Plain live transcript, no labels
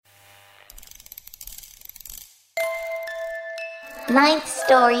Ninth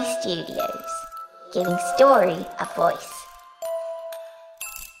Story Studios, giving story a voice.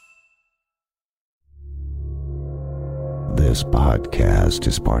 This podcast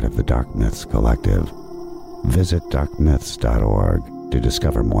is part of the Dark Myths Collective. Visit darkmyths.org to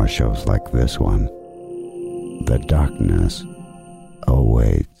discover more shows like this one. The darkness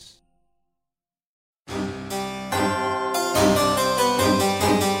awaits.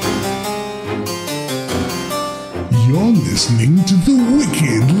 You're listening to The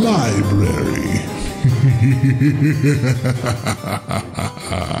Wicked Library.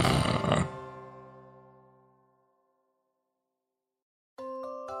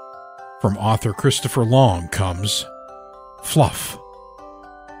 From author Christopher Long comes Fluff.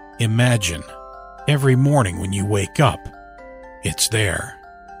 Imagine every morning when you wake up, it's there.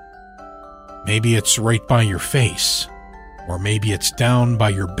 Maybe it's right by your face, or maybe it's down by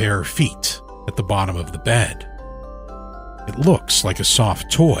your bare feet at the bottom of the bed. It looks like a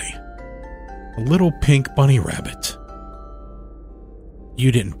soft toy, a little pink bunny rabbit.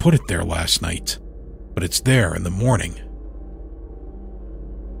 You didn't put it there last night, but it's there in the morning.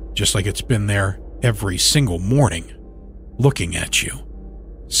 Just like it's been there every single morning, looking at you,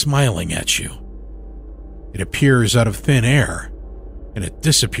 smiling at you. It appears out of thin air, and it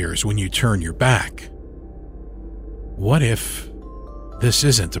disappears when you turn your back. What if this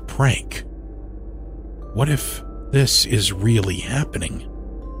isn't a prank? What if this is really happening?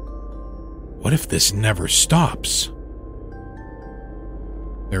 What if this never stops?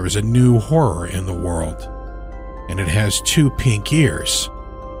 There is a new horror in the world, and it has two pink ears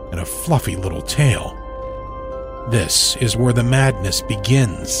and a fluffy little tail. This is where the madness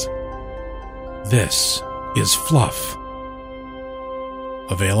begins. This is Fluff.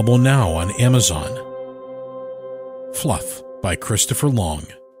 Available now on Amazon. Fluff by Christopher Long.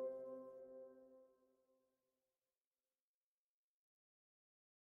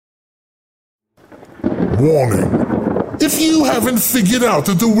 Warning. If you haven't figured out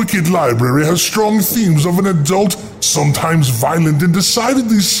that the Wicked Library has strong themes of an adult, sometimes violent and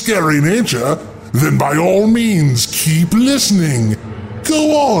decidedly scary nature, then by all means keep listening.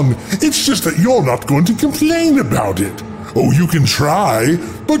 Go on, it's just that you're not going to complain about it. Oh, you can try,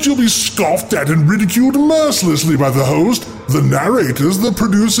 but you'll be scoffed at and ridiculed mercilessly by the host, the narrators, the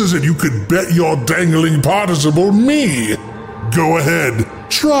producers, and you could bet your dangling participle me. Go ahead,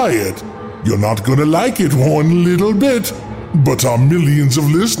 try it. You're not gonna like it one little bit, but our millions of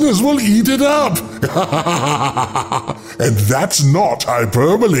listeners will eat it up. And that's not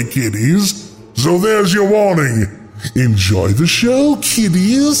hyperbole, kiddies. So there's your warning. Enjoy the show,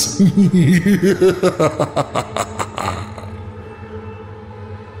 kiddies.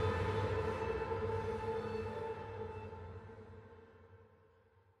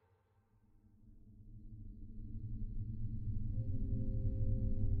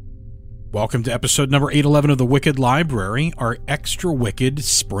 Welcome to episode number 811 of The Wicked Library, our extra wicked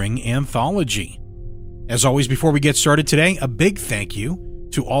spring anthology. As always, before we get started today, a big thank you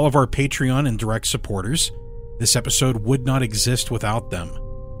to all of our Patreon and direct supporters. This episode would not exist without them.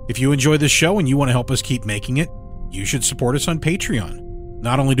 If you enjoy this show and you want to help us keep making it, you should support us on Patreon.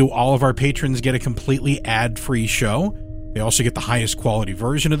 Not only do all of our patrons get a completely ad-free show, they also get the highest quality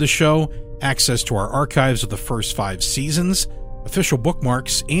version of the show, access to our archives of the first 5 seasons, official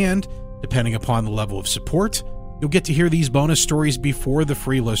bookmarks, and depending upon the level of support, you'll get to hear these bonus stories before the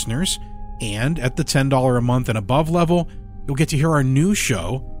free listeners, and at the $10 a month and above level, you'll get to hear our new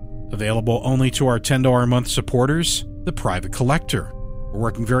show, available only to our $10 a month supporters, The Private Collector. We're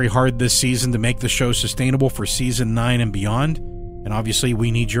working very hard this season to make the show sustainable for Season 9 and beyond, and obviously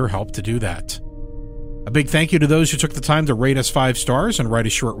we need your help to do that. A big thank you to those who took the time to rate us 5 stars and write a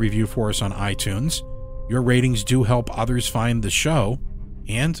short review for us on iTunes. Your ratings do help others find the show.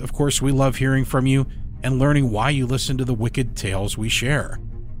 And, of course, we love hearing from you and learning why you listen to the wicked tales we share.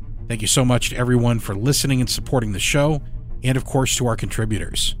 Thank you so much to everyone for listening and supporting the show, and, of course, to our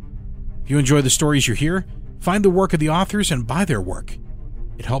contributors. If you enjoy the stories you hear, find the work of the authors and buy their work.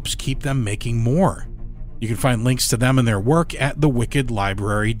 It helps keep them making more. You can find links to them and their work at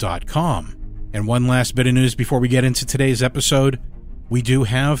thewickedlibrary.com. And one last bit of news before we get into today's episode. We do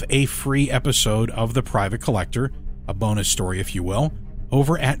have a free episode of The Private Collector, a bonus story, if you will,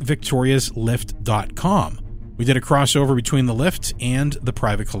 over at victoriaslift.com. We did a crossover between The Lift and The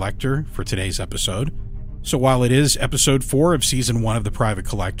Private Collector for today's episode. So while it is episode 4 of season 1 of The Private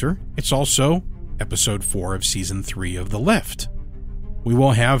Collector, it's also episode 4 of season 3 of The Lift. We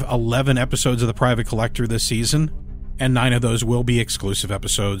will have 11 episodes of The Private Collector this season, and 9 of those will be exclusive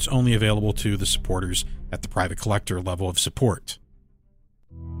episodes only available to the supporters at the Private Collector level of support.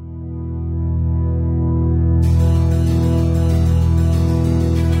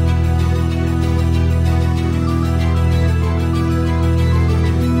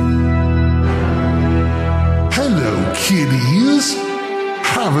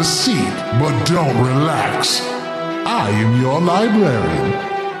 have a seat, but don't relax. I am your librarian,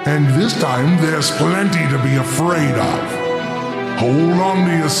 and this time there's plenty to be afraid of. Hold on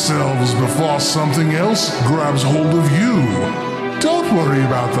to yourselves before something else grabs hold of you. Don't worry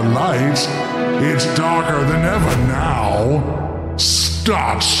about the lights. It's darker than ever now.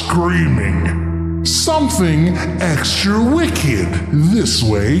 Start screaming. Something extra wicked this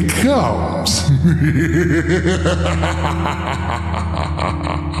way comes.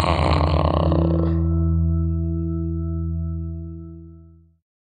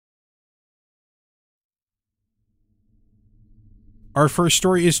 Our first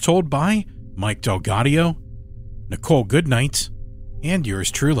story is told by Mike Delgadio, Nicole Goodnight, and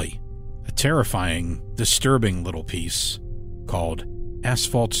yours truly. A terrifying, disturbing little piece called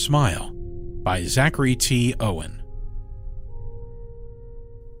Asphalt Smile by Zachary T. Owen.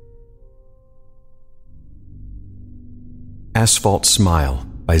 Asphalt Smile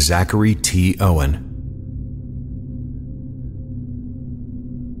by Zachary T. Owen.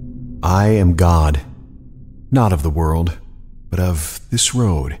 I am God, not of the world, but of this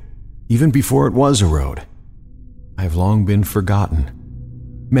road, even before it was a road. I have long been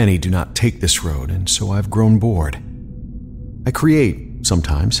forgotten. Many do not take this road, and so I've grown bored. I create,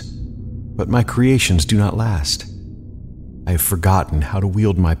 sometimes, but my creations do not last. I have forgotten how to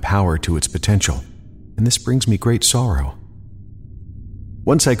wield my power to its potential, and this brings me great sorrow.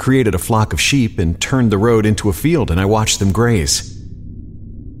 Once I created a flock of sheep and turned the road into a field, and I watched them graze.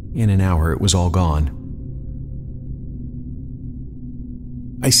 In an hour, it was all gone.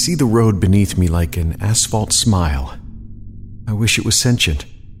 I see the road beneath me like an asphalt smile. I wish it was sentient.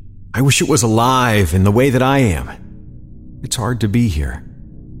 I wish it was alive in the way that I am. It's hard to be here.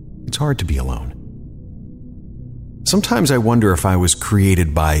 It's hard to be alone. Sometimes I wonder if I was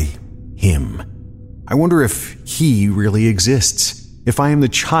created by Him. I wonder if He really exists, if I am the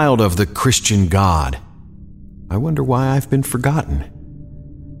child of the Christian God. I wonder why I've been forgotten.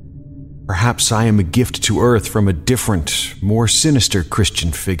 Perhaps I am a gift to earth from a different, more sinister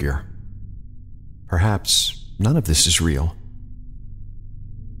Christian figure. Perhaps none of this is real.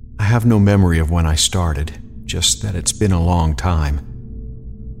 I have no memory of when I started, just that it's been a long time,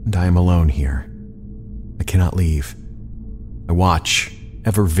 and I am alone here. I cannot leave. I watch,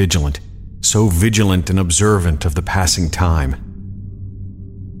 ever vigilant, so vigilant and observant of the passing time.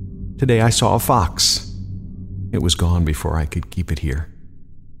 Today I saw a fox. It was gone before I could keep it here.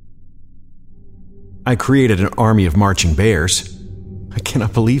 I created an army of marching bears. I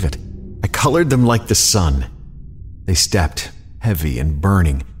cannot believe it. I colored them like the sun. They stepped, heavy and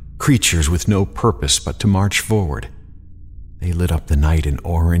burning, creatures with no purpose but to march forward. They lit up the night in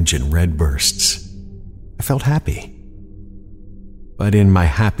orange and red bursts. I felt happy. But in my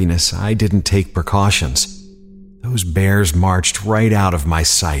happiness, I didn't take precautions. Those bears marched right out of my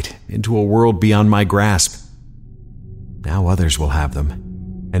sight, into a world beyond my grasp. Now others will have them.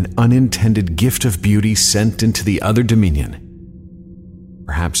 An unintended gift of beauty sent into the other dominion.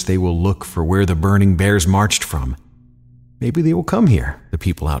 Perhaps they will look for where the burning bears marched from. Maybe they will come here, the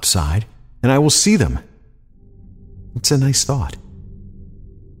people outside, and I will see them. It's a nice thought.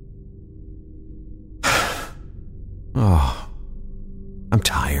 Oh, I'm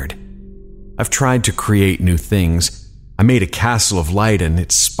tired. I've tried to create new things. I made a castle of light and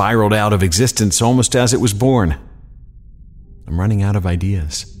it spiraled out of existence almost as it was born. I'm running out of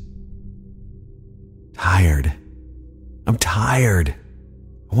ideas. Tired. I'm tired.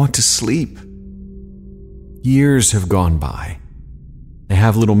 I want to sleep. Years have gone by. They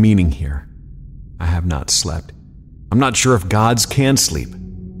have little meaning here. I have not slept. I'm not sure if gods can sleep.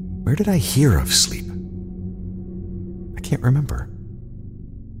 Where did I hear of sleep? I can't remember.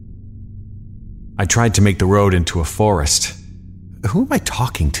 I tried to make the road into a forest. Who am I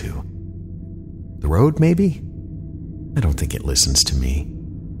talking to? The road, maybe? I don't think it listens to me.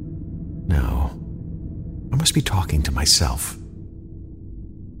 No, I must be talking to myself.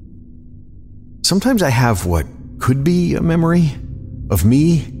 Sometimes I have what could be a memory of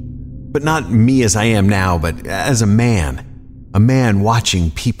me, but not me as I am now, but as a man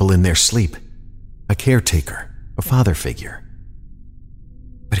watching people in their sleep, a caretaker, a father figure.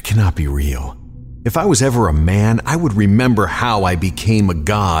 But it cannot be real. If I was ever a man, I would remember how I became a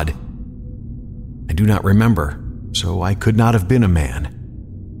god. I do not remember, so I could not have been a man.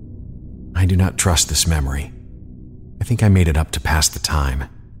 I do not trust this memory. I think I made it up to pass the time.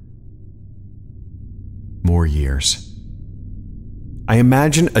 More years. I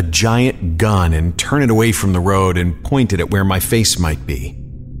imagine a giant gun and turn it away from the road and point it at where my face might be,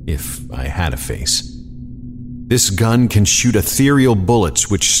 if I had a face. This gun can shoot ethereal bullets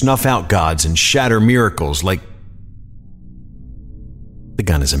which snuff out gods and shatter miracles like The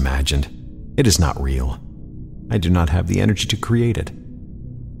gun is imagined. It is not real. I do not have the energy to create it.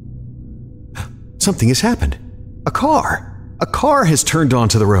 Something has happened. A car has turned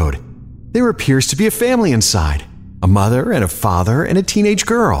onto the road. There appears to be a family inside. A mother and a father and a teenage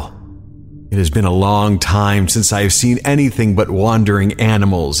girl. It has been a long time since I have seen anything but wandering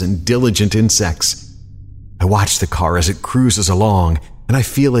animals and diligent insects. I watch the car as it cruises along, and I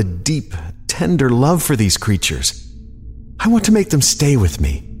feel a deep, tender love for these creatures. I want to make them stay with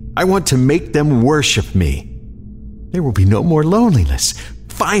me. I want to make them worship me. There will be no more loneliness.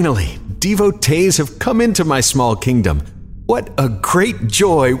 Finally, devotees have come into my small kingdom. What a great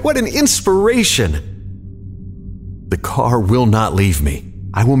joy! What an inspiration! The car will not leave me.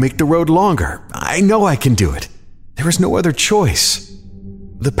 I will make the road longer. I know I can do it. There is no other choice.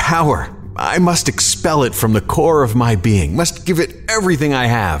 The power, I must expel it from the core of my being, must give it everything I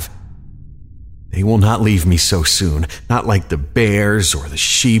have. They will not leave me so soon, not like the bears or the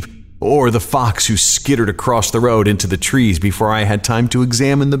sheep or the fox who skittered across the road into the trees before I had time to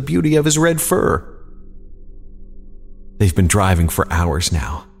examine the beauty of his red fur. They've been driving for hours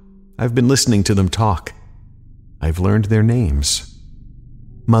now. I've been listening to them talk. I've learned their names.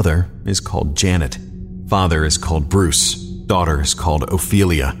 Mother is called Janet. Father is called Bruce. Daughter is called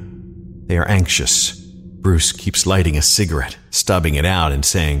Ophelia. They are anxious. Bruce keeps lighting a cigarette, stubbing it out and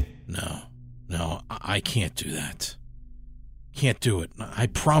saying, No, I can't do that. Can't do it. I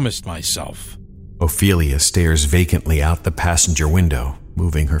promised myself. Ophelia stares vacantly out the passenger window,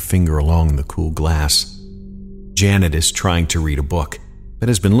 moving her finger along the cool glass. Janet is trying to read a book, but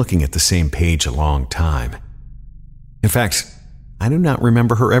has been looking at the same page a long time. In fact, I do not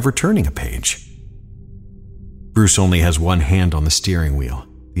remember her ever turning a page. Bruce only has one hand on the steering wheel.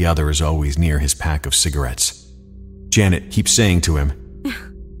 The other is always near his pack of cigarettes. Janet keeps saying to him,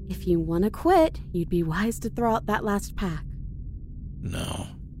 If you want to quit, you'd be wise to throw out that last pack. No,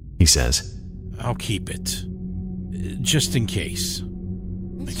 he says. I'll keep it. Just in case.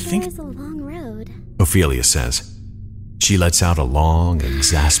 It sure is a long road. Ophelia says. She lets out a long,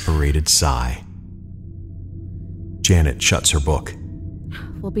 exasperated sigh. Janet shuts her book.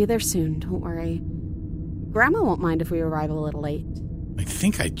 We'll be there soon, don't worry. Grandma won't mind if we arrive a little late. I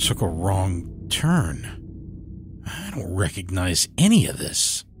think I took a wrong turn. I don't recognize any of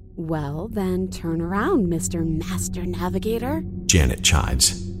this. Well, then turn around, Mr. Master Navigator. Janet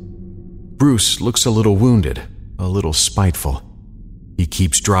chides. Bruce looks a little wounded, a little spiteful. He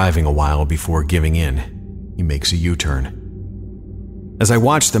keeps driving a while before giving in. He makes a U-turn. As I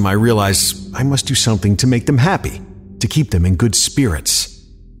watch them, I realize I must do something to make them happy, to keep them in good spirits.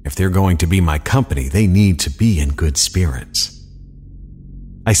 If they're going to be my company, they need to be in good spirits.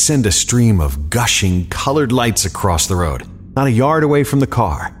 I send a stream of gushing, colored lights across the road, not a yard away from the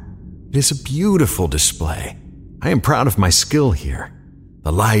car. It is a beautiful display. I am proud of my skill here.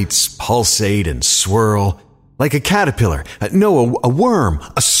 The lights pulsate and swirl like a caterpillar, a worm,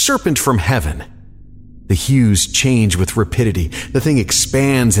 a serpent from heaven. The hues change with rapidity. The thing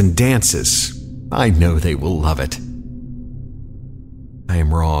expands and dances. I know they will love it. I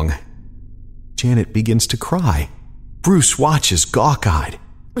am wrong. Janet begins to cry. Bruce watches gawk-eyed.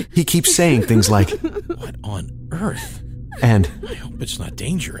 He keeps saying things like, What on earth? And I hope it's not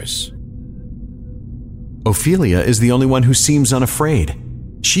dangerous. Ophelia is the only one who seems unafraid.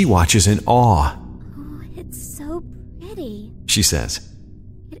 She watches in awe. Oh, it's so pretty. She says,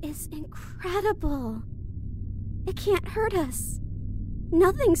 It is incredible. It can't hurt us.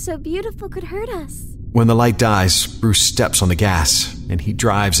 Nothing so beautiful could hurt us. When the light dies, Bruce steps on the gas, and he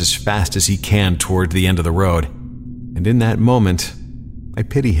drives as fast as he can toward the end of the road. And in that moment, I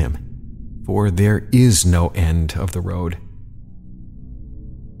pity him, for there is no end of the road.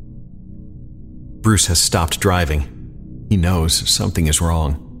 Bruce has stopped driving. He knows something is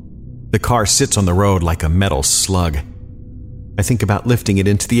wrong. The car sits on the road like a metal slug. I think about lifting it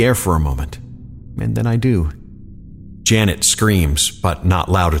into the air for a moment, and then I do. Janet screams, but not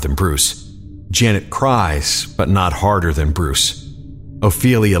louder than Bruce. Janet cries, but not harder than Bruce.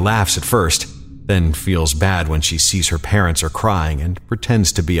 Ophelia laughs at first, then feels bad when she sees her parents are crying and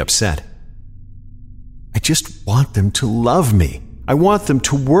pretends to be upset. I just want them to love me. I want them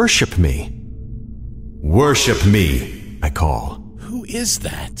to worship me. Worship me, I call. Who is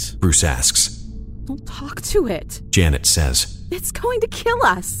that? Bruce asks. Don't talk to it. Janet says. It's going to kill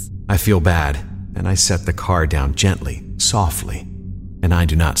us. I feel bad, and I set the car down gently, softly, and I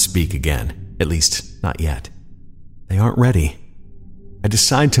do not speak again, at least not yet. They aren't ready. I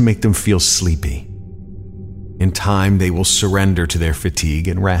decide to make them feel sleepy. In time, they will surrender to their fatigue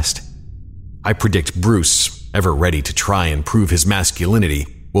and rest. I predict Bruce, ever ready to try and prove his masculinity,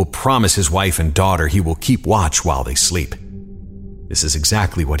 will promise his wife and daughter he will keep watch while they sleep. This is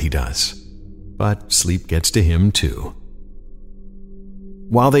exactly what he does. But sleep gets to him too.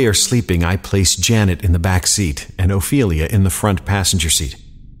 While they are sleeping, I place Janet in the back seat and Ophelia in the front passenger seat.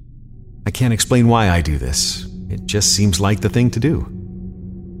 I can't explain why I do this. It just seems like the thing to do.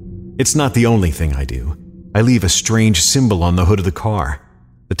 It's not the only thing I do. I leave a strange symbol on the hood of the car.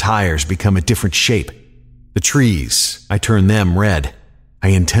 The tires become a different shape. The trees, I turn them red. I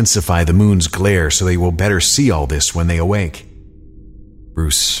intensify the moon's glare so they will better see all this when they awake.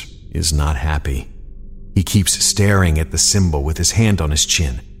 Bruce is not happy. He keeps staring at the symbol with his hand on his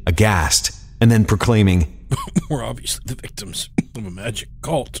chin, aghast, and then proclaiming, "We're obviously the victims of a magic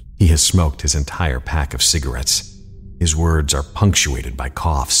cult." He has smoked his entire pack of cigarettes. His words are punctuated by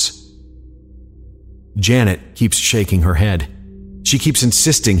coughs. Janet keeps shaking her head. She keeps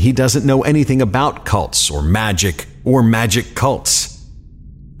insisting he doesn't know anything about cults or magic cults.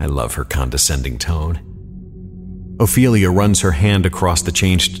 I love her condescending tone. Ophelia runs her hand across the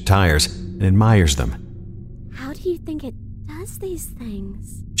changed tires and admires them. How do you think it does these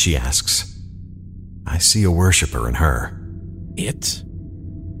things? She asks. I see a worshiper in her. It?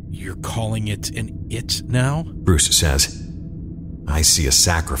 You're calling it an it now? Bruce says. I see a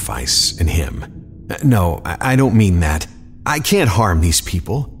sacrifice in him. No, I don't mean that. I can't harm these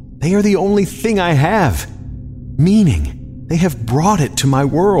people. They are the only thing I have. Meaning, they have brought it to my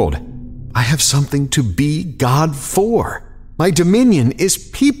world. I have something to be God for. My dominion is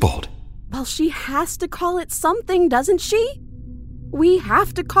peopled. Well, she has to call it something, doesn't she? We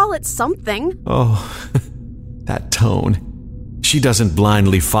have to call it something. Oh, that tone. She doesn't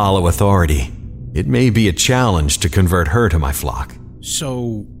blindly follow authority. It may be a challenge to convert her to my flock.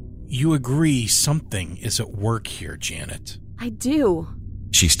 So, you agree something is at work here, Janet? I do.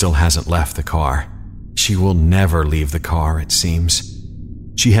 She still hasn't left the car. She will never leave the car, it seems.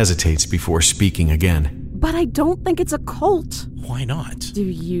 She hesitates before speaking again. But I don't think it's a cult. Why not? Do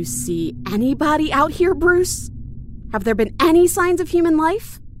you see anybody out here, Bruce? Have there been any signs of human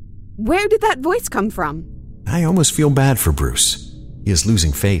life? Where did that voice come from? I almost feel bad for Bruce. He is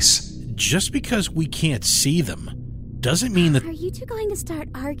losing face. Just because we can't see them doesn't mean that... Are you two going to start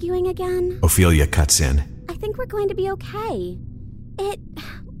arguing again? Ophelia cuts in. I think we're going to be okay.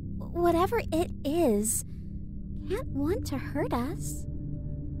 Whatever it is, can't want to hurt us.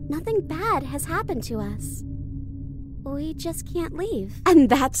 Nothing bad has happened to us. We just can't leave. And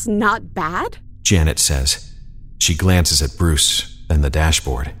that's not bad? Janet says. She glances at Bruce, then the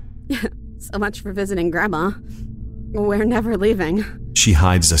dashboard. So much for visiting Grandma. We're never leaving. She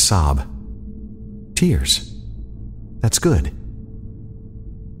hides a sob. Tears. That's good.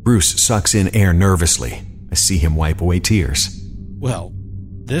 Bruce sucks in air nervously. I see him wipe away tears. Well,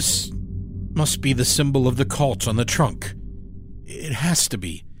 this must be the symbol of the cult on the trunk. It has to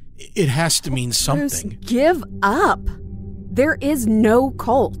be. It has to mean something. Bruce, give up. There is no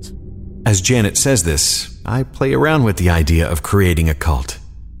cult. As Janet says this, I play around with the idea of creating a cult.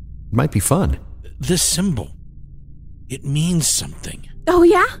 It might be fun. This symbol, it means something. Oh,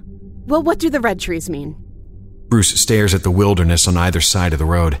 yeah? Well, what do the red trees mean? Bruce stares at the wilderness on either side of the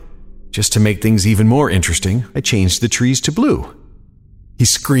road. Just to make things even more interesting, I changed the trees to blue. He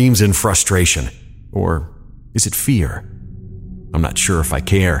screams in frustration. Or is it fear? I'm not sure if I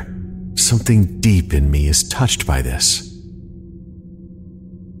care. Something deep in me is touched by this.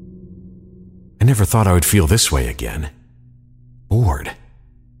 I never thought I would feel this way again. Bored.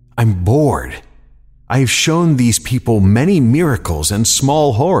 I'm bored. I have shown these people many miracles and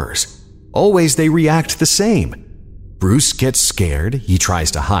small horrors. Always they react the same. Bruce gets scared, he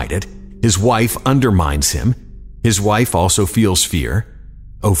tries to hide it. His wife undermines him. His wife also feels fear.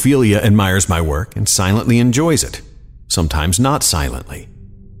 Ophelia admires my work and silently enjoys it. Sometimes not silently.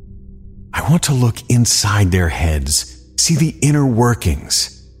 I want to look inside their heads, see the inner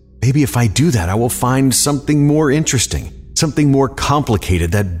workings. Maybe if I do that, I will find something more interesting, something more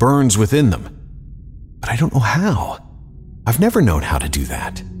complicated that burns within them. But I don't know how. I've never known how to do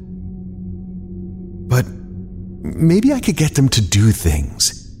that. But maybe I could get them to do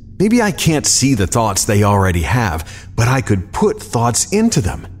things. Maybe I can't see the thoughts they already have, but I could put thoughts into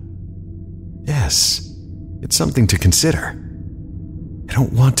them. Yes, it's something to consider. I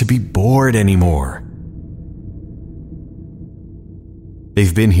don't want to be bored anymore.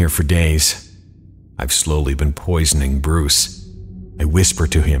 They've been here for days. I've slowly been poisoning Bruce. I whisper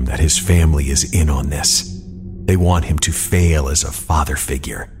to him that his family is in on this. They want him to fail as a father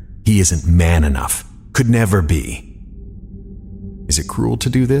figure. He isn't man enough. Could never be. Is it cruel to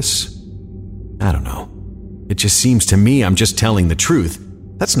do this? I don't know. It just seems to me I'm just telling the truth.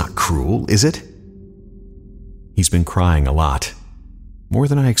 That's not cruel, is it? He's been crying a lot. More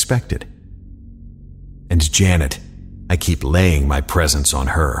than I expected. And Janet, I keep laying my presence on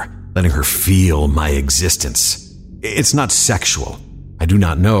her, letting her feel my existence. It's not sexual. I do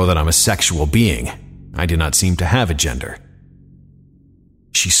not know that I'm a sexual being. I do not seem to have a gender.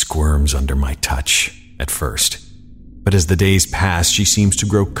 She squirms under my touch at first, but as the days pass, she seems to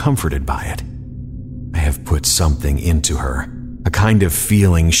grow comforted by it. I have put something into her, a kind of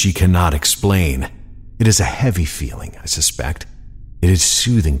feeling she cannot explain. It is a heavy feeling, I suspect. It is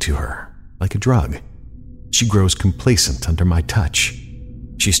soothing to her, like a drug. She grows complacent under my touch.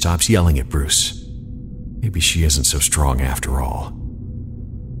 She stops yelling at Bruce. Maybe she isn't so strong after all.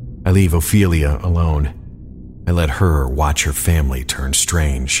 I leave Ophelia alone. I let her watch her family turn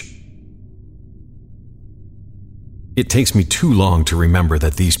strange. It takes me too long to remember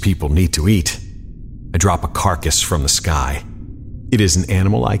that these people need to eat. I drop a carcass from the sky. It is an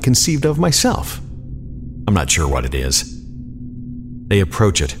animal I conceived of myself. I'm not sure what it is. They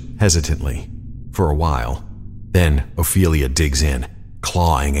approach it hesitantly for a while. Then Ophelia digs in,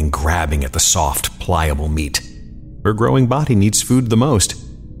 clawing and grabbing at the soft, pliable meat. Her growing body needs food the most.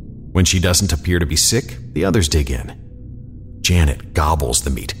 When she doesn't appear to be sick, the others dig in. Janet gobbles the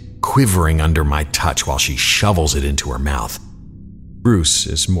meat, quivering under my touch while she shovels it into her mouth. Bruce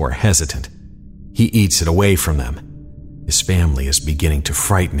is more hesitant. He eats it away from them. His family is beginning to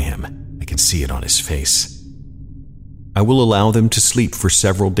frighten him. I can see it on his face. I will allow them to sleep for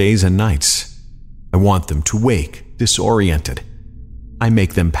several days and nights. I want them to wake, disoriented. I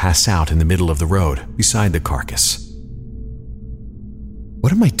make them pass out in the middle of the road, beside the carcass.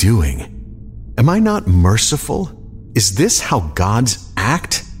 What am I doing? Am I not merciful? Is this how gods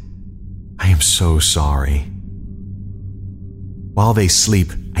act? I am so sorry. While they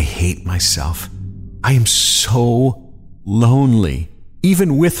sleep, I hate myself. I am so lonely,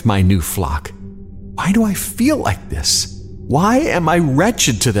 even with my new flock. Why do I feel like this? Why am I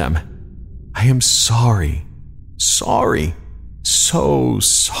wretched to them? I am sorry, sorry, so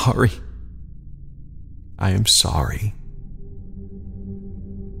sorry. I am sorry.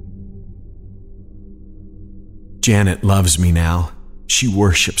 Janet loves me now. She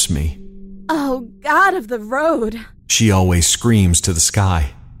worships me. Oh, God of the road. She always screams to the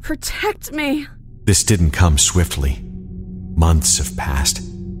sky. Protect me. This didn't come swiftly. Months have passed.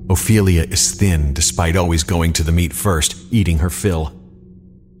 Ophelia is thin despite always going to the meat first, eating her fill.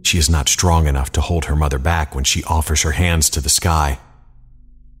 She is not strong enough to hold her mother back when she offers her hands to the sky.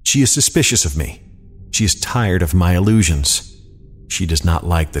 She is suspicious of me. She is tired of my illusions. She does not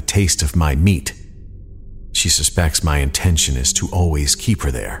like the taste of my meat. She suspects my intention is to always keep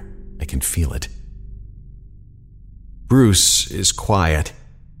her there. I can feel it. Bruce is quiet.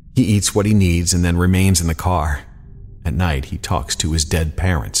 He eats what he needs and then remains in the car. At night, he talks to his dead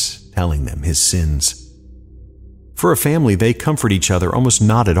parents, telling them his sins. For a family, they comfort each other almost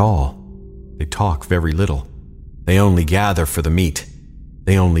not at all. They talk very little. They only gather for the meat.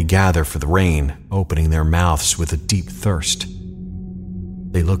 They only gather for the rain, opening their mouths with a deep thirst.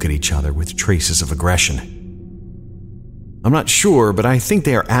 They look at each other with traces of aggression. I'm not sure, but I think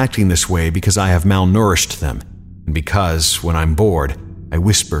they are acting this way because I have malnourished them, and because, when I'm bored, I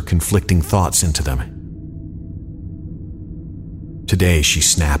whisper conflicting thoughts into them. Today she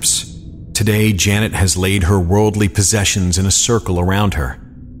snaps. Today Janet has laid her worldly possessions in a circle around her.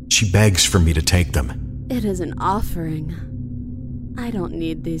 She begs for me to take them. It is an offering. I don't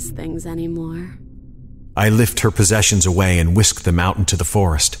need these things anymore. I lift her possessions away and whisk them out into the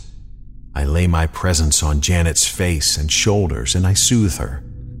forest. I lay my presence on Janet's face and shoulders and I soothe her.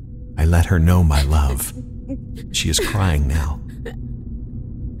 I let her know my love. She is crying now.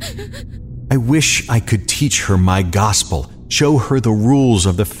 I wish I could teach her my gospel, show her the rules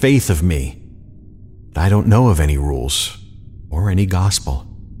of the faith of me. But I don't know of any rules or any gospel.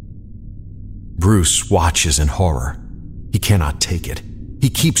 Bruce watches in horror. He cannot take it. He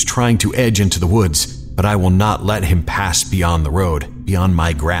keeps trying to edge into the woods, but I will not let him pass beyond the road, beyond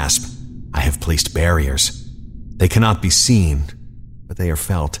my grasp. I have placed barriers. They cannot be seen, but they are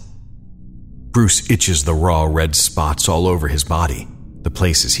felt. Bruce itches the raw red spots all over his body, the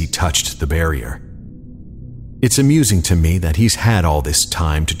places he touched the barrier. It's amusing to me that he's had all this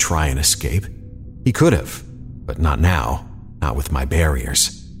time to try and escape. He could have, but not now, not with my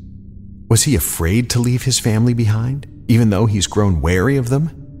barriers. Was he afraid to leave his family behind, even though he's grown wary of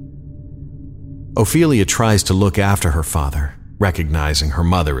them? Ophelia tries to look after her father, recognizing her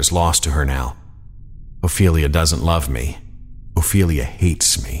mother is lost to her now. Ophelia doesn't love me. Ophelia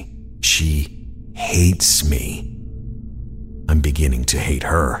hates me. She hates me. I'm beginning to hate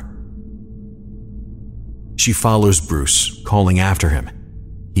her. She follows Bruce, calling after him.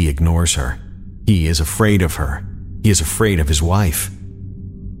 He ignores her. He is afraid of her. He is afraid of his wife.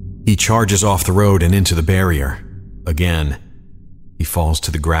 He charges off the road and into the barrier. Again, he falls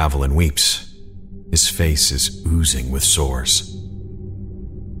to the gravel and weeps. His face is oozing with sores.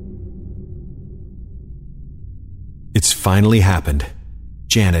 It's finally happened.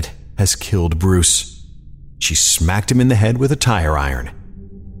 Janet has killed Bruce. She smacked him in the head with a tire iron.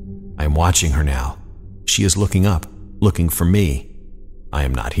 I am watching her now. She is looking up, looking for me. I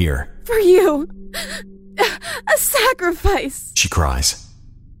am not here. For you! A sacrifice! She cries.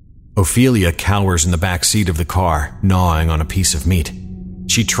 Ophelia cowers in the back seat of the car, gnawing on a piece of meat.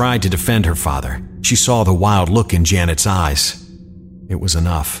 She tried to defend her father. She saw the wild look in Janet's eyes. It was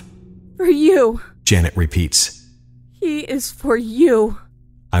enough. For you! Janet repeats. He is for you.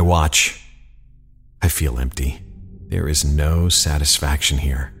 I watch. I feel empty. There is no satisfaction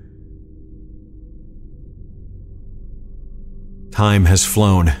here. Time has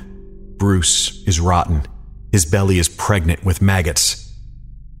flown. Bruce is rotten. His belly is pregnant with maggots.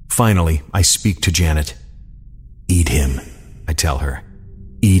 Finally, I speak to Janet. Eat him, I tell her.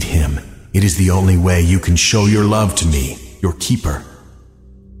 Eat him. It is the only way you can show your love to me, your keeper.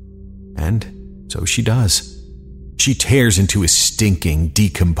 And so she does. She tears into his stinking,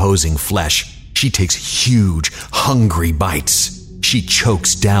 decomposing flesh. She takes huge, hungry bites. She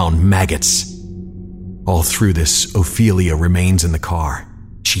chokes down maggots. All through this, Ophelia remains in the car.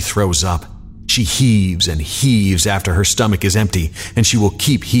 She throws up. She heaves and heaves after her stomach is empty, and she will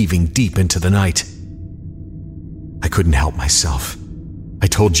keep heaving deep into the night. I couldn't help myself. I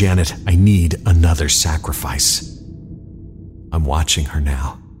told Janet I need another sacrifice. I'm watching her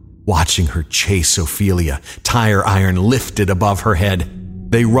now, watching her chase Ophelia, tire iron lifted above her head.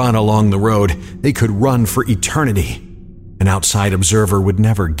 They run along the road. They could run for eternity. An outside observer would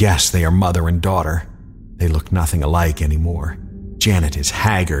never guess they are mother and daughter. They look nothing alike anymore. Janet is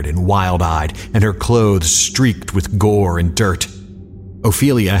haggard and wild-eyed, and her clothes streaked with gore and dirt.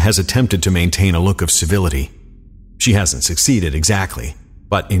 Ophelia has attempted to maintain a look of civility. She hasn't succeeded exactly,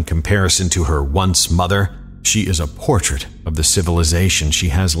 but in comparison to her once mother, she is a portrait of the civilization she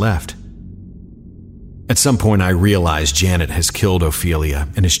has left. At some point I realize Janet has killed Ophelia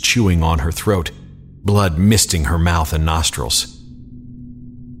and is chewing on her throat, blood misting her mouth and nostrils.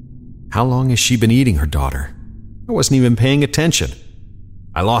 How long has she been eating her daughter? I wasn't even paying attention.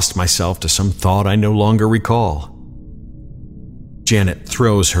 I lost myself to some thought I no longer recall. Janet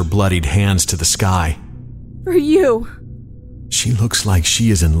throws her bloodied hands to the sky. For you. She looks like she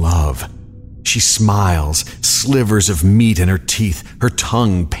is in love. She smiles, slivers of meat in her teeth, her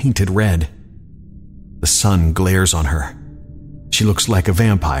tongue painted red. The sun glares on her. She looks like a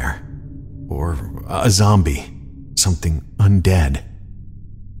vampire, or a zombie, something undead.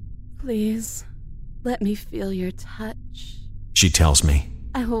 Please, let me feel your touch. She tells me.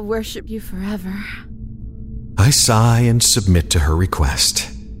 I will worship you forever. I sigh and submit to her request.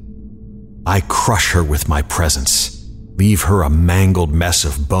 I crush her with my presence, leave her a mangled mess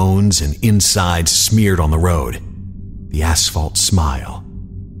of bones and insides smeared on the road. The asphalt smile.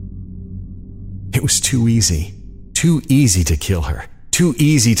 It was too easy to kill her, too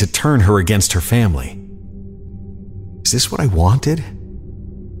easy to turn her against her family. Is this what I wanted?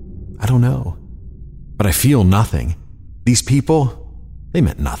 I don't know, but I feel nothing. These people, they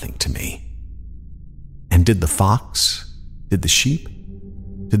meant nothing to me. And did the fox? Did the sheep?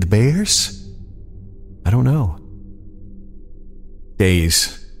 Did the bears? I don't know.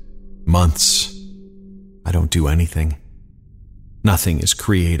 Days, months, I don't do anything. Nothing is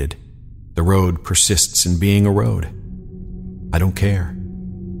created. The road persists in being a road. I don't care.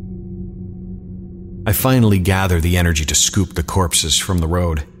 I finally gather the energy to scoop the corpses from the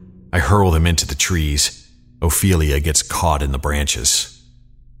road. I hurl them into the trees. Ophelia gets caught in the branches.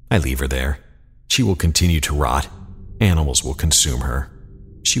 I leave her there. She will continue to rot. Animals will consume her.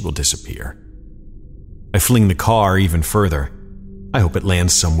 She will disappear. I fling the car even further. I hope it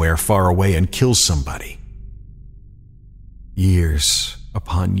lands somewhere far away and kills somebody. Years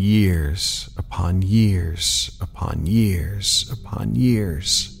upon years upon years upon years upon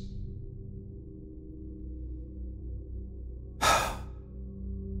years.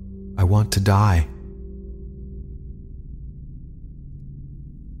 I want to die.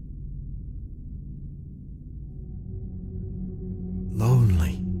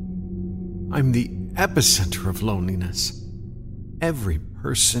 Lonely. I'm the epicenter of loneliness. Every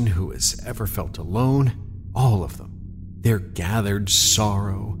person who has ever felt alone, all of them, their gathered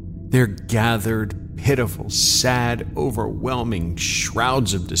sorrow, their gathered, pitiful, sad, overwhelming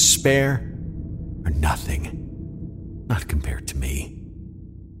shrouds of despair are nothing, not compared to me.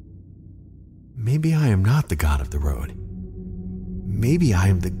 Maybe I am not the god of the road. Maybe I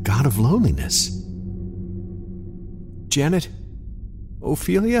am the god of loneliness. Janet?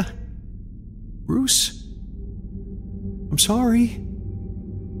 Ophelia? Bruce? I'm sorry.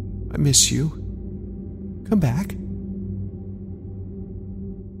 I miss you. Come back.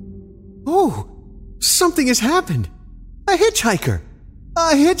 Oh, something has happened. A hitchhiker.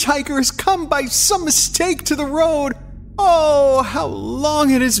 A hitchhiker has come by some mistake to the road. Oh, how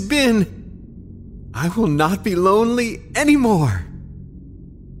long it has been. I will not be lonely anymore.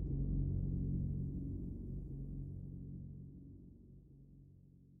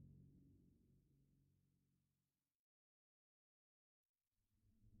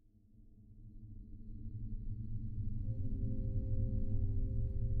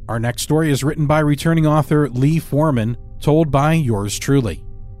 Our next story is written by returning author Lee Foreman, told by yours truly.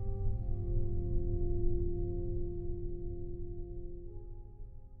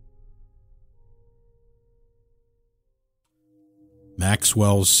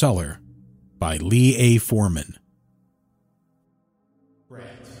 Maxwell's Cellar by Lee A. Foreman.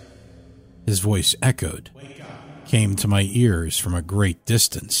 His voice echoed, came to my ears from a great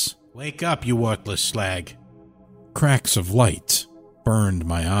distance. Wake up, you worthless slag. Cracks of light burned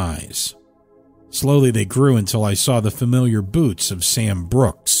my eyes. Slowly they grew until I saw the familiar boots of Sam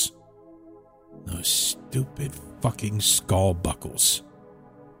Brooks. Those stupid fucking skull buckles.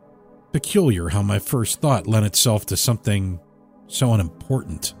 Peculiar how my first thought lent itself to something so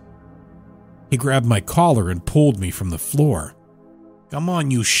unimportant. He grabbed my collar and pulled me from the floor. Come on,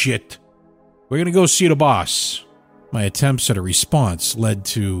 you shit. We're gonna go see the boss. My attempts at a response led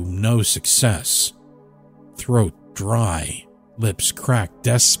to no success. Throat dry, lips cracked,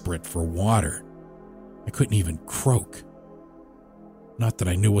 desperate for water. I couldn't even croak. Not that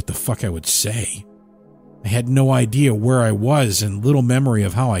I knew what the fuck I would say. I had no idea where I was and little memory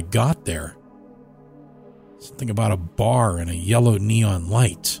of how I got there. Something about a bar and a yellow neon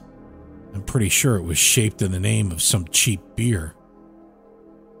light. I'm pretty sure it was shaped in the name of some cheap beer.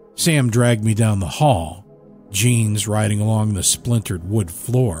 Sam dragged me down the hall, jeans riding along the splintered wood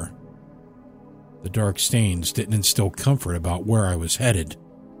floor. The dark stains didn't instill comfort about where I was headed.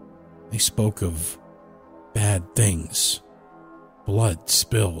 They spoke of bad things. Blood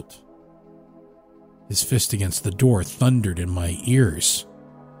spilled. His fist against the door thundered in my ears.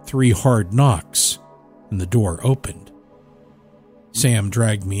 3 hard knocks, and the door opened. Sam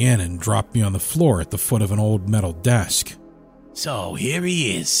dragged me in and dropped me on the floor at the foot of an old metal desk. So here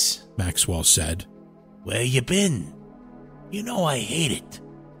he is, Maxwell said. Where you been? You know I hate it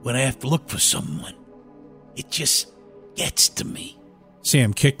when I have to look for someone. It just gets to me.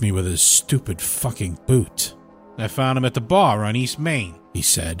 Sam kicked me with his stupid fucking boot. I found him at the bar on East Main, he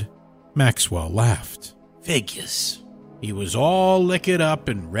said. Maxwell laughed. Figures. He was all liquored up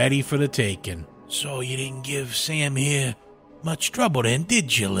and ready for the taking. So you didn't give Sam here much trouble then,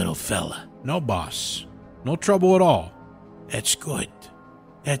 did you, little fella? No, boss. No trouble at all. That's good.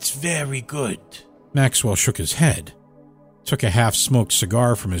 That's very good. Maxwell shook his head, took a half-smoked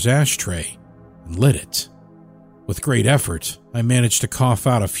cigar from his ashtray, and lit it. With great effort, I managed to cough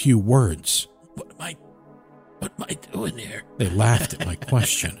out a few words. What am I doing here? They laughed at my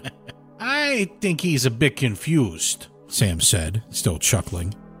question. I think he's a bit confused, Sam said, still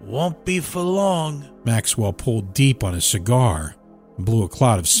chuckling. Won't be for long. Maxwell pulled deep on his cigar and blew a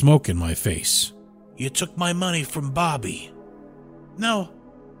cloud of smoke in my face. You took my money from Bobby. No,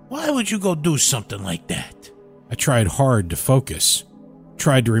 why would you go do something like that? I tried hard to focus,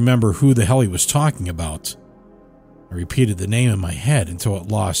 tried to remember who the hell he was talking about. I repeated the name in my head until it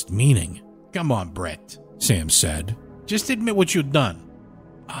lost meaning. Come on, Brett, Sam said. Just admit what you've done.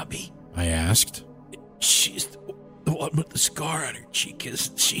 Bobby? I asked. She's the one with the scar on her cheek,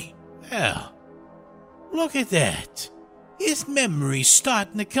 isn't she? Well, look at that. His memory's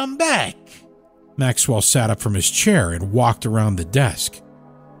starting to come back. Maxwell sat up from his chair and walked around the desk.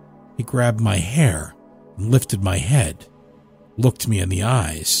 He grabbed my hair and lifted my head, looked me in the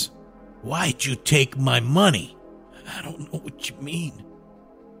eyes. Why'd you take my money? I don't know what you mean.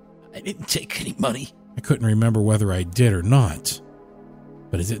 I didn't take any money. I couldn't remember whether I did or not,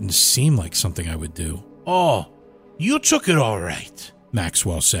 but it didn't seem like something I would do. Oh, you took it all right,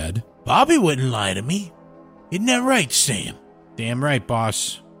 Maxwell said. Bobby wouldn't lie to me. Isn't that right, Sam? Damn right,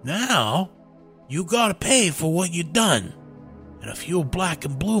 boss. Now, you gotta pay for what you done, and a few black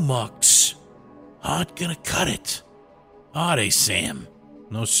and blue marks aren't gonna cut it. Are they, Sam?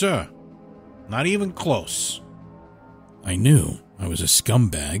 No, sir. Not even close. I knew I was a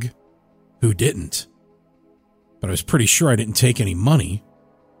scumbag. Who didn't? But I was pretty sure I didn't take any money.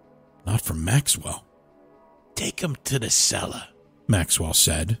 Not from Maxwell. Take him to the cellar, Maxwell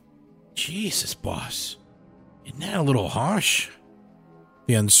said. Jesus, boss. Isn't that a little harsh?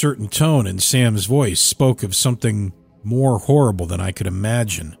 The uncertain tone in Sam's voice spoke of something more horrible than I could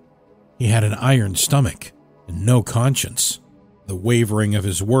imagine. He had an iron stomach and no conscience. The wavering of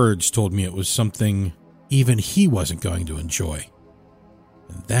his words told me it was something even he wasn't going to enjoy.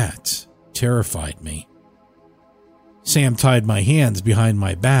 And that terrified me. Sam tied my hands behind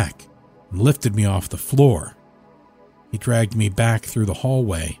my back and lifted me off the floor. He dragged me back through the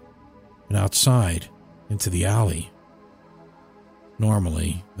hallway and outside into the alley.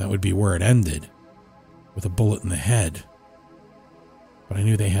 Normally, that would be where it ended, with a bullet in the head. But I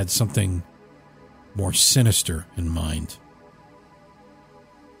knew they had something more sinister in mind.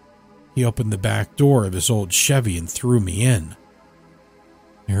 He opened the back door of his old Chevy and threw me in.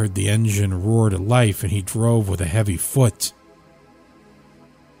 I heard the engine roar to life and he drove with a heavy foot.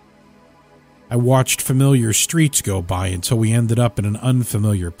 I watched familiar streets go by until we ended up in an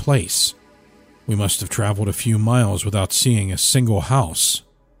unfamiliar place. We must have traveled a few miles without seeing a single house.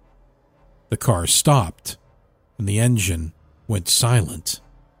 The car stopped, and the engine went silent.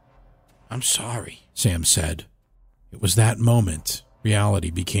 I'm sorry, Sam said. It was that moment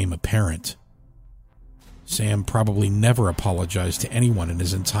reality became apparent. Sam probably never apologized to anyone in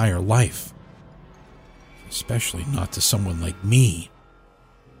his entire life, especially not to someone like me.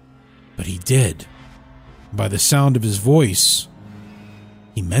 But he did. By the sound of his voice,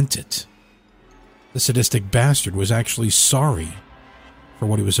 he meant it. The sadistic bastard was actually sorry for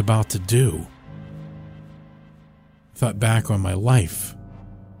what he was about to do. I thought back on my life.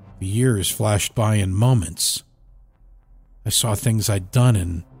 The years flashed by in moments. I saw things I'd done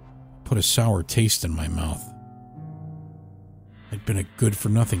and put a sour taste in my mouth. I'd been a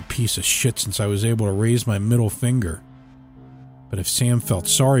good-for-nothing piece of shit since I was able to raise my middle finger. But if Sam felt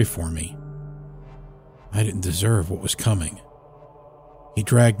sorry for me, I didn't deserve what was coming. He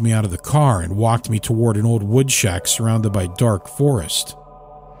dragged me out of the car and walked me toward an old wood shack surrounded by dark forest.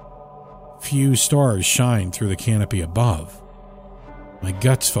 Few stars shined through the canopy above. My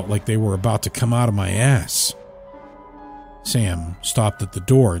guts felt like they were about to come out of my ass. Sam stopped at the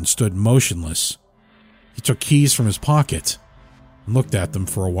door and stood motionless. He took keys from his pocket and looked at them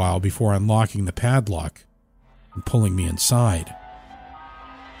for a while before unlocking the padlock and pulling me inside.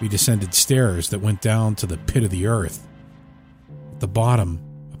 We descended stairs that went down to the pit of the earth. At the bottom,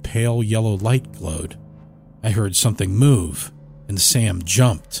 a pale yellow light glowed. I heard something move, and Sam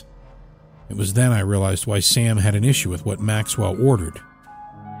jumped. It was then I realized why Sam had an issue with what Maxwell ordered.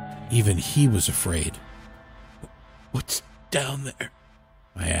 Even he was afraid. What's down there?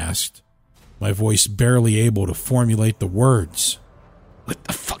 I asked, my voice barely able to formulate the words. What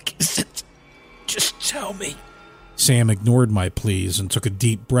the fuck is it? Just tell me. Sam ignored my pleas and took a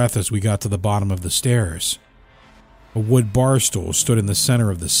deep breath as we got to the bottom of the stairs. A wood bar stool stood in the center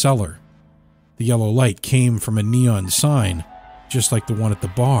of the cellar. The yellow light came from a neon sign, just like the one at the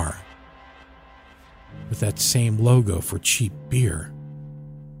bar, with that same logo for cheap beer.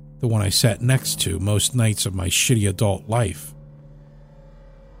 The one I sat next to most nights of my shitty adult life.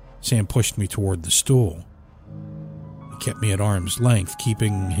 Sam pushed me toward the stool. He kept me at arm's length,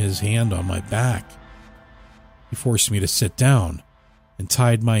 keeping his hand on my back. He forced me to sit down and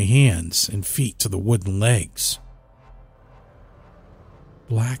tied my hands and feet to the wooden legs.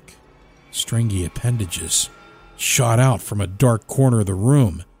 Black, stringy appendages shot out from a dark corner of the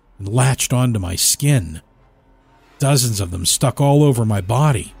room and latched onto my skin. Dozens of them stuck all over my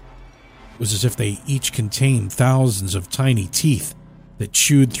body. It was as if they each contained thousands of tiny teeth that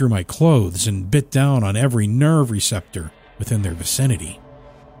chewed through my clothes and bit down on every nerve receptor within their vicinity.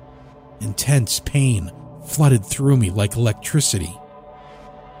 Intense pain flooded through me like electricity.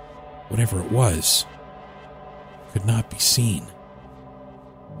 Whatever it was could not be seen.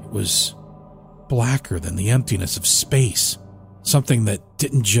 It was blacker than the emptiness of space, something that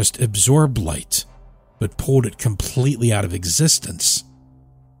didn't just absorb light, but pulled it completely out of existence.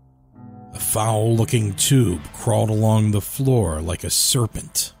 A foul-looking tube crawled along the floor like a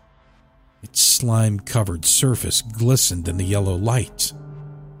serpent. Its slime-covered surface glistened in the yellow light.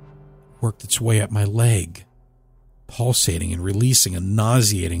 It worked its way up my leg, pulsating and releasing a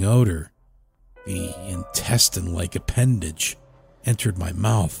nauseating odor. The intestine-like appendage entered my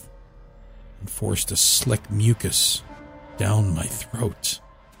mouth and forced a slick mucus down my throat.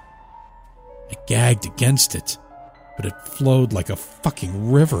 I gagged against it, but it flowed like a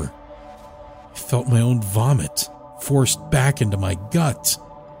fucking river. I felt my own vomit forced back into my gut.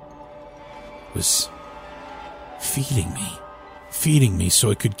 It was feeding me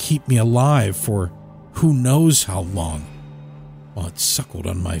so it could keep me alive for who knows how long, while it suckled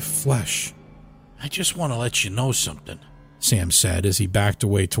on my flesh. I just want to let you know something, Sam said as he backed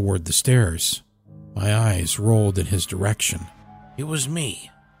away toward the stairs. My eyes rolled in his direction. It was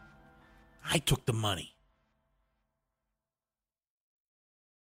me. I took the money.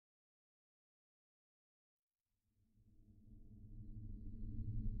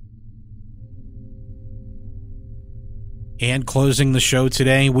 And closing the show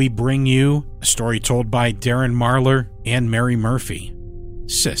today, we bring you a story told by Darren Marlar and Mary Murphy,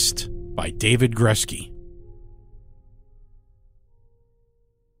 Cyst by David Gresky.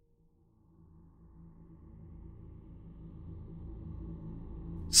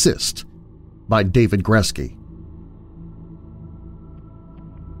 Cyst by David Gresky.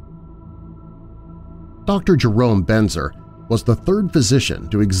 Dr. Jerome Benzer was the third physician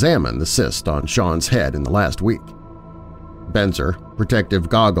to examine the cyst on Sean's head in the last week. Benzer, protective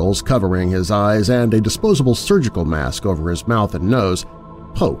goggles covering his eyes and a disposable surgical mask over his mouth and nose,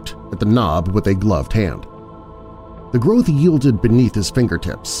 poked at the knob with a gloved hand. The growth yielded beneath his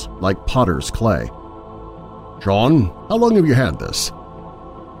fingertips, like potter's clay. "Sean, how long have you had this?"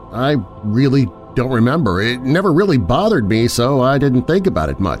 "I really don't remember. It never really bothered me, so I didn't think about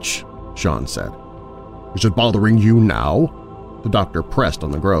it much," Sean said. "Is it bothering you now?" The doctor pressed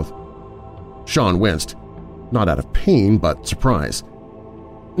on the growth. Sean winced, not out of pain but surprise.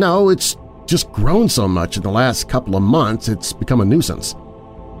 "No, it's just grown so much in the last couple of months it's become a nuisance."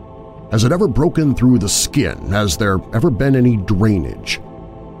 "Has it ever broken through the skin? Has there ever been any drainage?"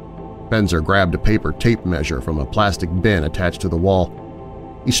 Benzer grabbed a paper tape measure from a plastic bin attached to the wall.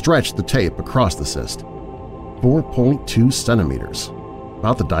 He stretched the tape across the cyst. 4.2 centimeters,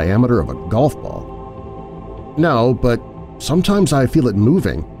 about the diameter of a golf ball. "No, but sometimes I feel it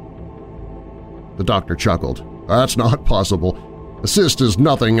moving." The doctor chuckled. "That's not possible. A cyst is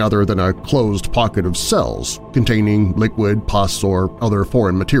nothing other than a closed pocket of cells containing liquid, pus, or other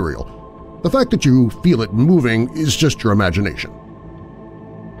foreign material. The fact that you feel it moving is just your imagination."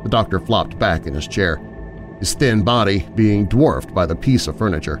 The doctor flopped back in his chair, his thin body being dwarfed by the piece of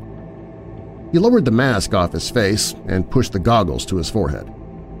furniture. He lowered the mask off his face and pushed the goggles to his forehead.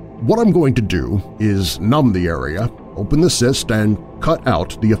 "What I'm going to do is numb the area, open the cyst, and cut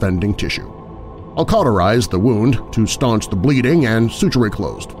out the offending tissue. I'll cauterize the wound to staunch the bleeding and suture it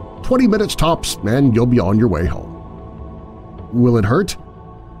closed. 20 minutes tops and you'll be on your way home." "Will it hurt?"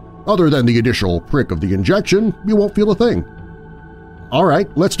 "Other than the initial prick of the injection, you won't feel a thing." "All right,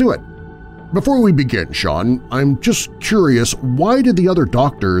 let's do it. Before we begin, Sean, I'm just curious, why did the other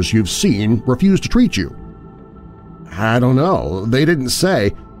doctors you've seen refuse to treat you?" "I don't know. They didn't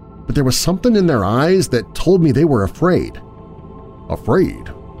say, but there was something in their eyes that told me they were afraid." "Afraid?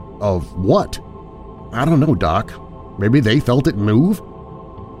 Of what?" "I don't know, Doc. Maybe they felt it move?"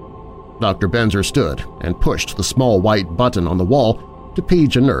 Dr. Benzer stood and pushed the small white button on the wall to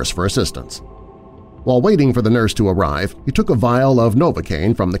page a nurse for assistance. While waiting for the nurse to arrive, he took a vial of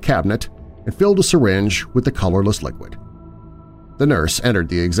Novocaine from the cabinet and filled a syringe with the colorless liquid. The nurse entered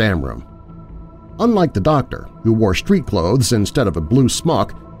the exam room. Unlike the doctor, who wore street clothes instead of a blue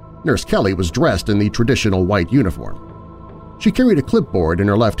smock, Nurse Kelly was dressed in the traditional white uniform. She carried a clipboard in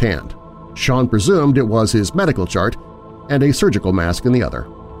her left hand. Sean presumed it was his medical chart and a surgical mask in the other.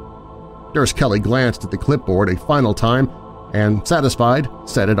 Nurse Kelly glanced at the clipboard a final time and, satisfied,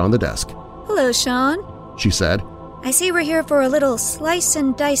 set it on the desk. "Hello, Sean," she said. "I see we're here for a little slice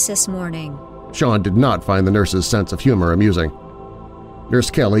and dice this morning." Sean did not find the nurse's sense of humor amusing. Nurse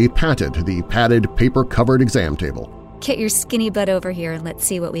Kelly patted the padded, paper-covered exam table. "Get your skinny butt over here and let's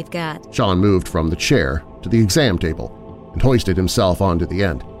see what we've got." Sean moved from the chair to the exam table and hoisted himself onto the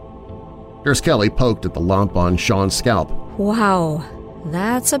end. Nurse Kelly poked at the lump on Sean's scalp. "Wow,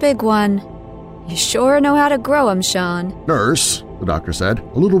 that's a big one. You sure know how to grow 'em, Sean." "Nurse," the doctor said,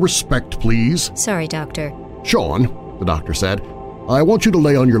 "a little respect, please." "Sorry, doctor." "Sean," the doctor said, "I want you to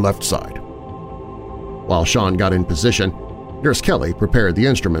lay on your left side." While Sean got in position, Nurse Kelly prepared the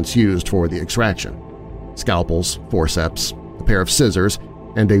instruments used for the extraction. Scalpels, forceps, a pair of scissors,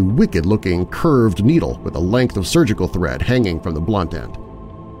 and a wicked-looking curved needle with a length of surgical thread hanging from the blunt end,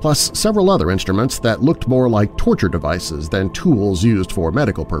 plus several other instruments that looked more like torture devices than tools used for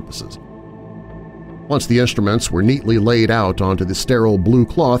medical purposes. Once the instruments were neatly laid out onto the sterile blue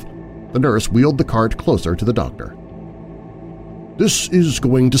cloth, the nurse wheeled the cart closer to the doctor. "This is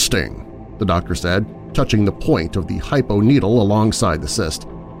going to sting," the doctor said, touching the point of the hypo needle alongside the cyst.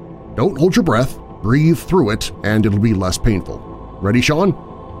 "Don't hold your breath, breathe through it, and it'll be less painful. Ready, Sean?"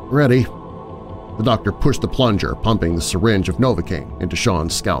 "Ready." The doctor pushed the plunger, pumping the syringe of Novocaine into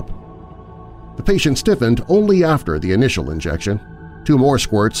Sean's scalp. The patient stiffened only after the initial injection. 2 more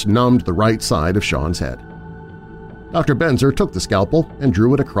squirts numbed the right side of Sean's head. Dr. Benzer took the scalpel and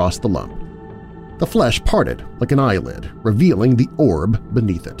drew it across the lump. The flesh parted like an eyelid, revealing the orb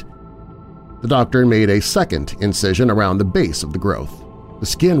beneath it. The doctor made a second incision around the base of the growth. The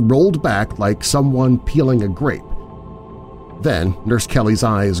skin rolled back like someone peeling a grape. Then Nurse Kelly's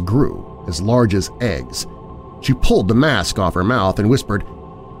eyes grew, as large as eggs. She pulled the mask off her mouth and whispered,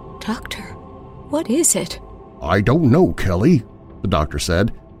 "Doctor, what is it?" "I don't know, Kelly," the doctor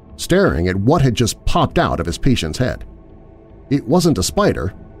said, staring at what had just popped out of his patient's head. It wasn't a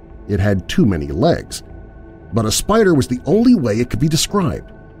spider. It had too many legs. But a spider was the only way it could be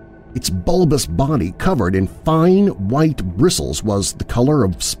described. Its bulbous body covered in fine white bristles was the color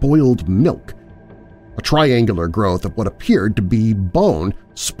of spoiled milk. A triangular growth of what appeared to be bone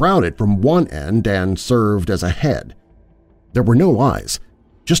sprouted from one end and served as a head. There were no eyes,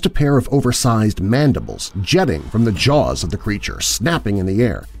 just a pair of oversized mandibles jetting from the jaws of the creature, snapping in the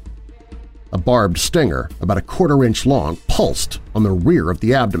air. A barbed stinger, about a quarter-inch long, pulsed on the rear of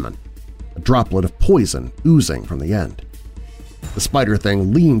the abdomen, a droplet of poison oozing from the end. The spider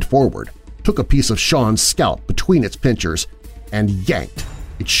thing leaned forward, took a piece of Sean's scalp between its pinchers, and yanked.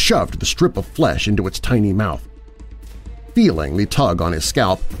 It shoved the strip of flesh into its tiny mouth. Feeling the tug on his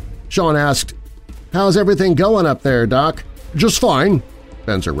scalp, Sean asked, "How's everything going up there, Doc?" "Just fine,"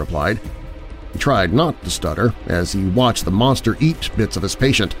 Benzer replied. He tried not to stutter as he watched the monster eat bits of his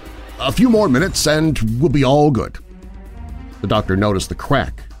patient. "A few more minutes and we'll be all good." The doctor noticed the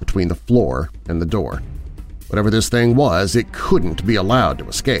crack between the floor and the door. Whatever this thing was, it couldn't be allowed to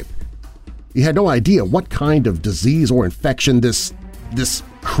escape. He had no idea what kind of disease or infection this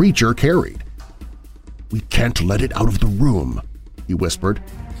creature carried. "We can't let it out of the room," he whispered.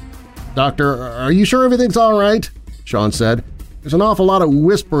 "Doctor, are you sure everything's all right?" Sean said. "There's an awful lot of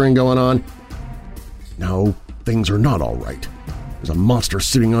whispering going on." "No, things are not all right. There's a monster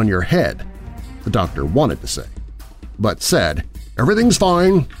sitting on your head," the doctor wanted to say, but said, "Everything's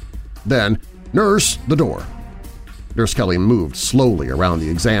fine." Then, "Nurse, the door." Nurse Kelly moved slowly around the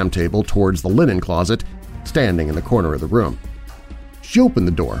exam table towards the linen closet standing in the corner of the room. She opened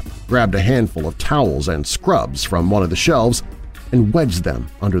the door, grabbed a handful of towels and scrubs from one of the shelves, and wedged them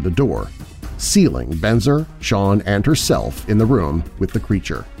under the door, sealing Benzer, Sean, and herself in the room with the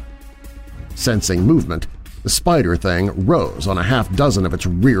creature. Sensing movement, the spider thing rose on a half-dozen of its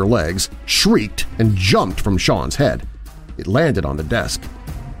rear legs, shrieked, and jumped from Sean's head. It landed on the desk.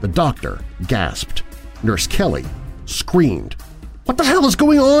 The doctor gasped. Nurse Kelly screamed. "What the hell is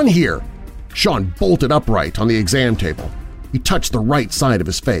going on here?" Sean bolted upright on the exam table. He touched the right side of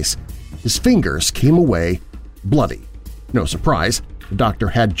his face. His fingers came away bloody. No surprise, the doctor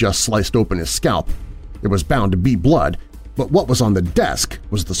had just sliced open his scalp. There was bound to be blood, but what was on the desk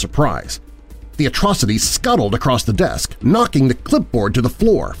was the surprise. The atrocity scuttled across the desk, knocking the clipboard to the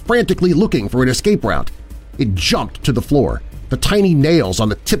floor, frantically looking for an escape route. It jumped to the floor. The tiny nails on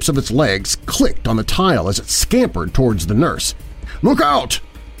the tips of its legs clicked on the tile as it scampered towards the nurse. "Look out!"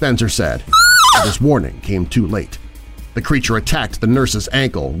 Benzer said, but his warning came too late. The creature attacked the nurse's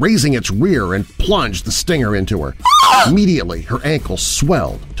ankle, raising its rear and plunged the stinger into her. Immediately, her ankle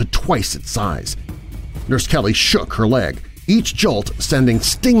swelled to twice its size. Nurse Kelly shook her leg, each jolt sending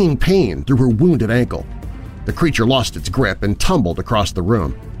stinging pain through her wounded ankle. The creature lost its grip and tumbled across the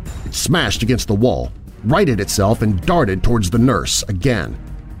room. It smashed against the wall, righted itself, and darted towards the nurse again.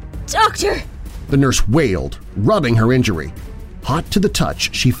 "Doctor!" The nurse wailed, rubbing her injury. Hot to the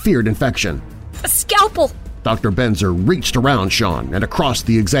touch, she feared infection. "A scalpel!" Dr. Benzer reached around Sean and across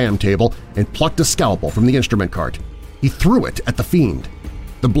the exam table and plucked a scalpel from the instrument cart. He threw it at the fiend.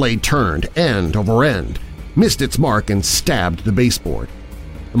 The blade turned end over end, missed its mark, and stabbed the baseboard.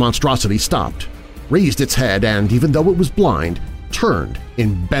 The monstrosity stopped, raised its head, and, even though it was blind, turned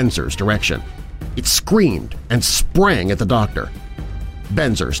in Benzer's direction. It screamed and sprang at the doctor.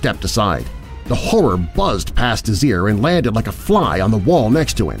 Benzer stepped aside. The horror buzzed past his ear and landed like a fly on the wall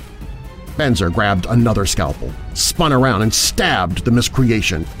next to him. Benzer grabbed another scalpel, spun around, and stabbed the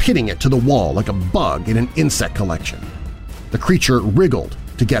miscreation, pitting it to the wall like a bug in an insect collection. The creature wriggled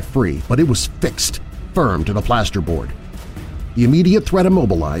to get free, but it was fixed, firm to the plasterboard. The immediate threat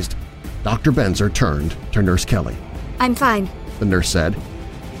immobilized, Dr. Benzer turned to Nurse Kelly. "I'm fine," the nurse said.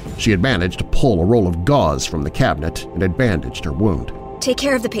 She had managed to pull a roll of gauze from the cabinet and had bandaged her wound. "Take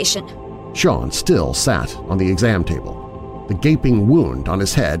care of the patient." Sean still sat on the exam table. The gaping wound on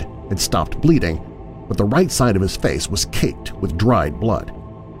his head had stopped bleeding, but the right side of his face was caked with dried blood.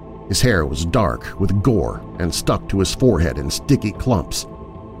 His hair was dark with gore and stuck to his forehead in sticky clumps.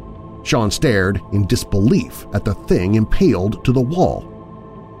 Sean stared in disbelief at the thing impaled to the wall.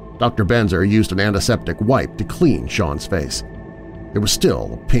 Dr. Benzer used an antiseptic wipe to clean Sean's face. There was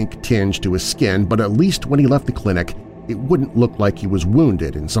still a pink tinge to his skin, but at least when he left the clinic, it wouldn't look like he was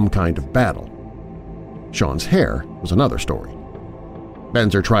wounded in some kind of battle. Sean's hair was another story.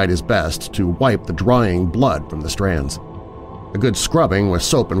 Benzer tried his best to wipe the drying blood from the strands. A good scrubbing with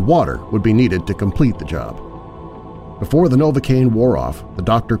soap and water would be needed to complete the job. Before the Novocaine wore off, the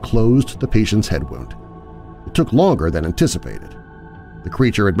doctor closed the patient's head wound. It took longer than anticipated. The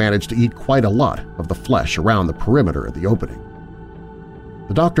creature had managed to eat quite a lot of the flesh around the perimeter of the opening.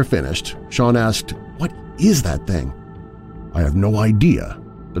 The doctor finished. Sean asked, "What is that thing?" "I have no idea,"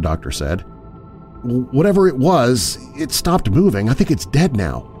 the doctor said. "Whatever it was, it stopped moving. I think it's dead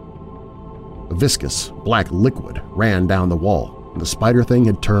now." A viscous, black liquid ran down the wall, and the spider thing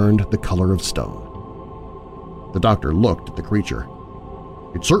had turned the color of stone. The doctor looked at the creature.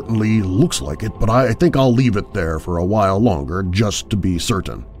 "It certainly looks like it, but I think I'll leave it there for a while longer just to be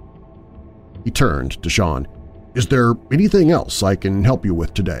certain." He turned to Sean. "Is there anything else I can help you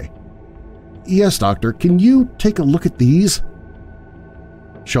with today?" "Yes, doctor. Can you take a look at these?"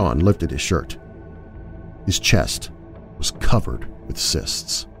 Sean lifted his shirt. His chest was covered with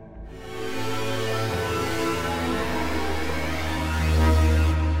cysts.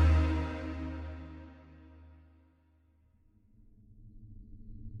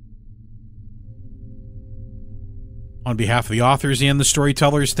 On behalf of the authors and the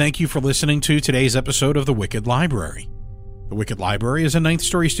storytellers, thank you for listening to today's episode of The Wicked Library. The Wicked Library is a Ninth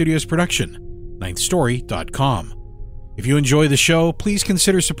Story Studios production, ninthstory.com. If you enjoy the show, please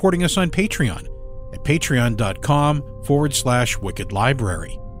consider supporting us on Patreon at patreon.com/Wicked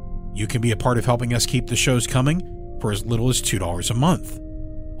Library. You can be a part of helping us keep the shows coming for as little as $2 a month.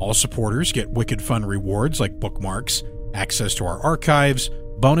 All supporters get Wicked Fun rewards like bookmarks, access to our archives,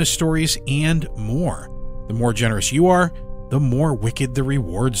 bonus stories, and more. The more generous you are, the more wicked the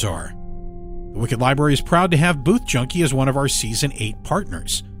rewards are. The Wicked Library is proud to have Booth Junkie as one of our Season 8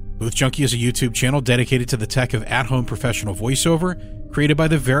 partners. Booth Junkie is a YouTube channel dedicated to the tech of at-home professional voiceover, created by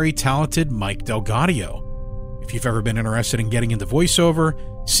the very talented Mike Delgadio. If you've ever been interested in getting into voiceover,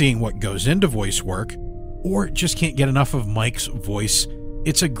 seeing what goes into voice work, or just can't get enough of Mike's voice,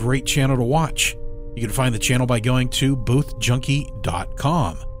 it's a great channel to watch. You can find the channel by going to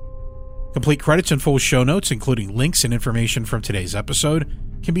boothjunkie.com. Complete credits and full show notes, including links and information from today's episode,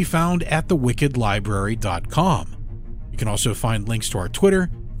 can be found at thewickedlibrary.com. You can also find links to our Twitter,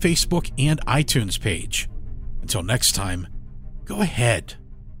 Facebook, and iTunes page. Until next time, go ahead,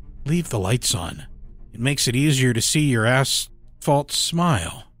 leave the lights on. It makes it easier to see your asphalt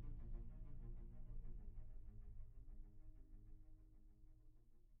smile.